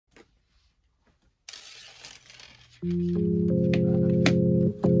What's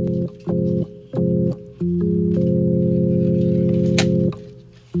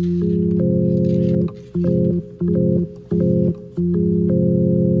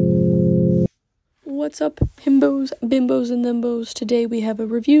up, himbos, bimbos, and thembos? Today we have a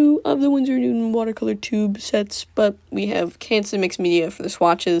review of the Winsor and Newton watercolor tube sets, but we have canceled mixed media for the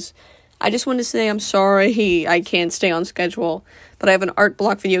swatches. I just wanted to say I'm sorry I can't stay on schedule, but I have an art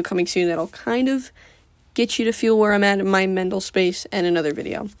block video coming soon that'll kind of get you to feel where I'm at in my mental space, and another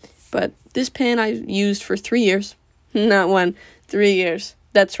video. But this pen I used for 3 years. Not 1, 3 years.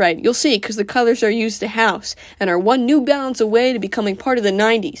 That's right, you'll see, because the colors are used to house, and are one new balance away to becoming part of the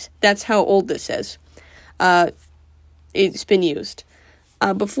 90s. That's how old this is. It's been used.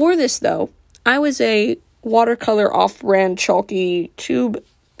 Before this, though, I was a watercolor off-brand chalky tube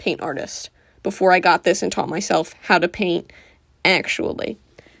paint artist before I got this and taught myself how to paint actually.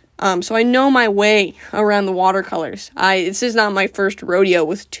 So I know my way around the watercolors. This is not my first rodeo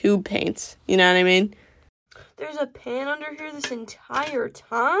with tube paints, you know what I mean? There's a pan under here this entire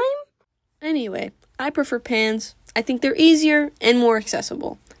time? Anyway, I prefer pans. I think they're easier and more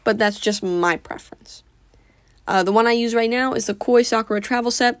accessible, but that's just my preference. The one I use right now is the Koi Sakura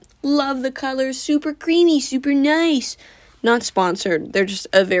travel set. Love the colors, super creamy, super nice. Not sponsored, they're just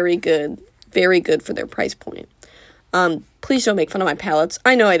very good for their price point. Please don't make fun of my palettes.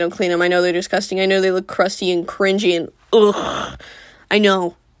 I know I don't clean them, I know they're disgusting, I know they look crusty and cringy and ugh. I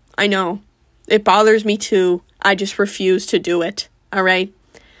know. It bothers me too, I just refuse to do it, alright?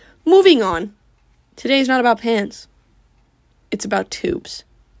 Moving on. Today's not about pans. It's about tubes.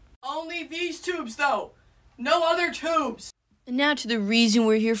 Only these tubes, though. No other tubes. And now to the reason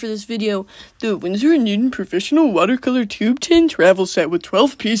we're here for this video. The Winsor and Newton Professional Watercolor Tube Tin Travel Set with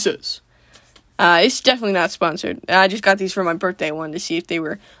 12 pieces. It's definitely not sponsored. I just got these for my birthday. I wanted to see if they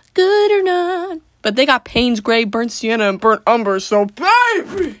were good or not. But they got Payne's Gray, Burnt Sienna, and Burnt Umber, so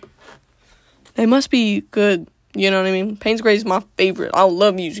baby! They must be good. You know what I mean? Payne's Gray is my favorite. I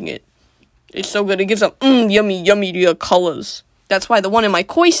love using it. It's so good. It gives them yummy colors. That's why the one in my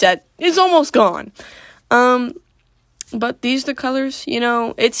Koi set is almost gone. But these are the colors, you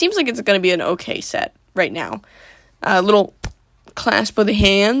know, it seems like it's going to be an okay set right now. Little clasp of the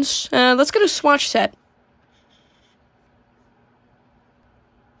hands. Let's get a swatch set.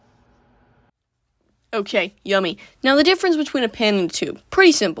 Okay, yummy. Now the difference between a pan and a tube,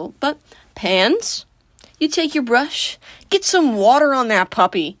 pretty simple, but pans, you take your brush, get some water on that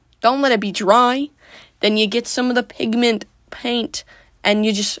puppy. Don't let it be dry. Then you get some of the pigment paint and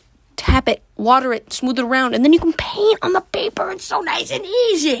you just tap it, water it, smooth it around, and then you can paint on the paper. It's so nice and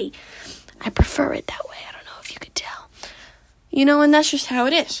easy. I prefer it that way. I don't know if you could tell. You know, and that's just how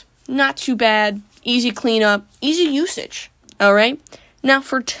it is. Not too bad. Easy cleanup. Easy usage. All right? Now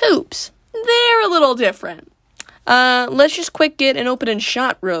for tubes, they're a little different. Let's just quick get an open and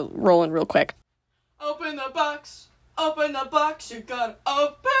shot rolling real quick. Open the box. Open the box. You're gonna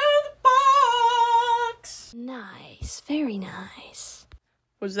open the box. Nice. Very nice.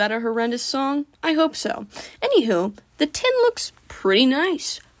 Was that a horrendous song? I hope so. Anywho, the tin looks pretty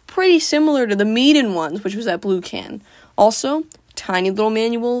nice. Pretty similar to the Meaden ones, which was that blue can. Also, tiny little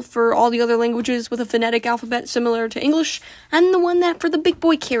manual for all the other languages with a phonetic alphabet similar to English, and the one that for the big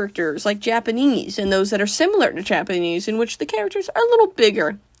boy characters, like Japanese, and those that are similar to Japanese, in which the characters are a little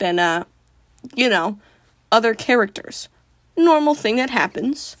bigger than, other characters. Normal thing that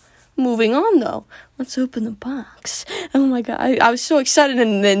happens. Moving on, though, let's open the box. Oh my god, I was so excited,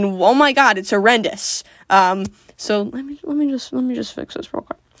 and then oh my god, it's horrendous. So let me just fix this real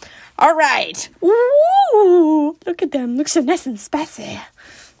quick. All right, woo! Look at them, look so nice and spicy.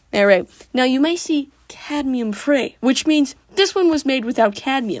 All right, now you may see cadmium free, which means this one was made without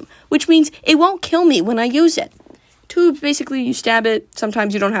cadmium, which means it won't kill me when I use it. Tubes, basically, you stab it.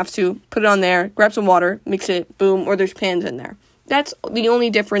 Sometimes you don't have to. Put it on there, grab some water, mix it, boom, or there's pans in there. That's the only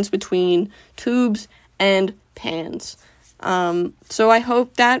difference between tubes and pans. So I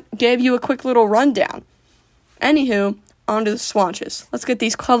hope that gave you a quick little rundown. Anywho, on to the swatches. Let's get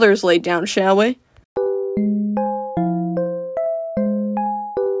these colors laid down, shall we?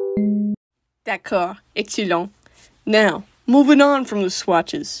 D'accord, excellent. Now, moving on from the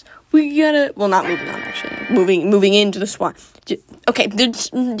swatches. We gotta, well, not moving on, actually. Moving into the swatch. Okay,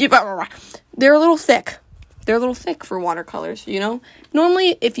 they're a little thick. They're a little thick for watercolors, you know?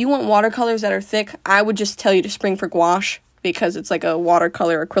 Normally, if you want watercolors that are thick, I would just tell you to spring for gouache, because it's like a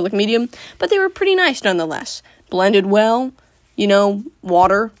watercolor acrylic medium, but they were pretty nice nonetheless. Blended well, you know,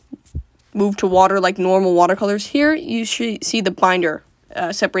 water, move to water like normal watercolors. Here, you should see the binder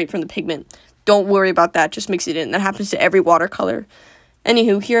separate from the pigment. Don't worry about that, just mix it in. That happens to every watercolor.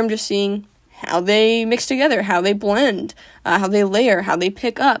 Anywho, here I'm just seeing how they mix together, how they blend, how they layer, how they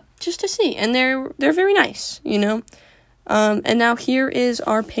pick up, just to see. And they're very nice, you know. And now here is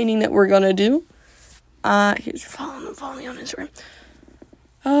our painting that we're gonna do. Here's follow me on Instagram.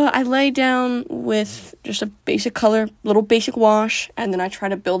 I lay down with just a basic color, little basic wash, and then I try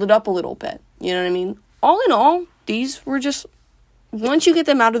to build it up a little bit. You know what I mean? All in all, these were just, once you get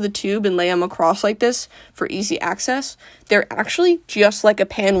them out of the tube and lay them across like this for easy access, they're actually just like a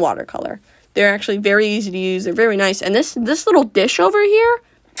pan watercolor. They're actually very easy to use. They're very nice. And this little dish over here,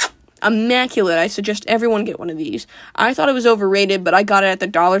 immaculate. I suggest everyone get one of these. I thought it was overrated, but I got it at the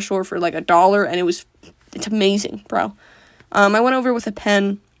dollar store for like $1, and it's amazing, bro. I went over with a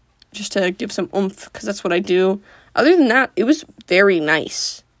pen just to give some oomph, because that's what I do. Other than that, it was very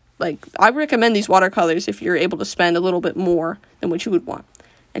nice. Like, I recommend these watercolors if you're able to spend a little bit more than what you would want.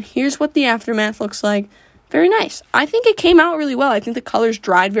 And here's what the aftermath looks like. Very nice. I think it came out really well. I think the colors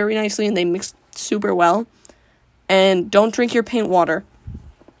dried very nicely, and they mixed super well. And don't drink your paint water.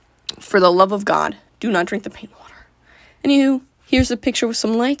 For the love of God, do not drink the paint water. Anywho, here's the picture with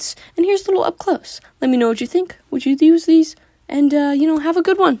some lights, and here's a little up close. Let me know what you think. Would you use these? And, have a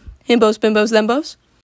good one. Himbos, bimbos, thembos.